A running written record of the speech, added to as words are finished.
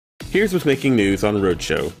Here's what's making news on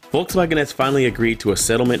Roadshow. Volkswagen has finally agreed to a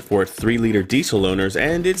settlement for its 3-liter diesel owners,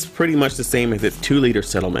 and it's pretty much the same as its 2-liter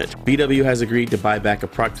settlement. VW has agreed to buy back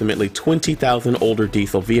approximately 20,000 older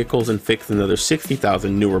diesel vehicles and fix another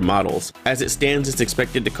 60,000 newer models. As it stands, it's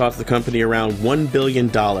expected to cost the company around $1 billion,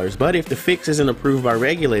 but if the fix isn't approved by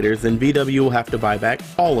regulators, then VW will have to buy back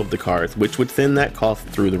all of the cars, which would send that cost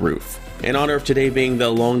through the roof. In honor of today being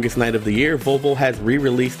the longest night of the year, Volvo has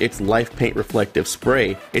re-released its LifePaint reflective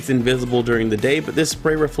spray. It's invisible during the day, but this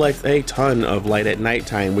spray reflects a ton of light at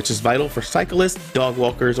nighttime, which is vital for cyclists, dog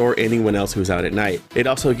walkers, or anyone else who's out at night. It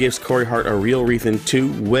also gives Corey Hart a real reason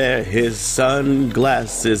to wear his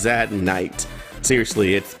sunglasses at night.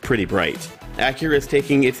 Seriously, it's pretty bright. Acura is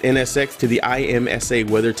taking its NSX to the IMSA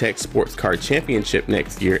WeatherTech Sports Car Championship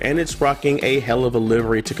next year, and it's rocking a hell of a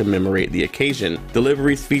livery to commemorate the occasion. The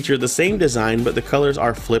liveries feature the same design, but the colors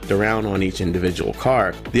are flipped around on each individual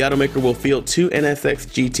car. The automaker will field 2 NSX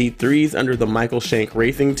GT3s under the Michael Shank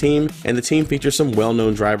Racing team, and the team features some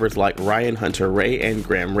well-known drivers like Ryan Hunter-Ray and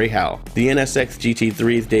Graham Rahal. The NSX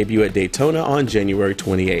GT3s debut at Daytona on January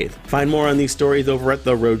 28th. Find more on these stories over at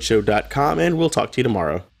theroadshow.com, and we'll talk to you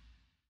tomorrow.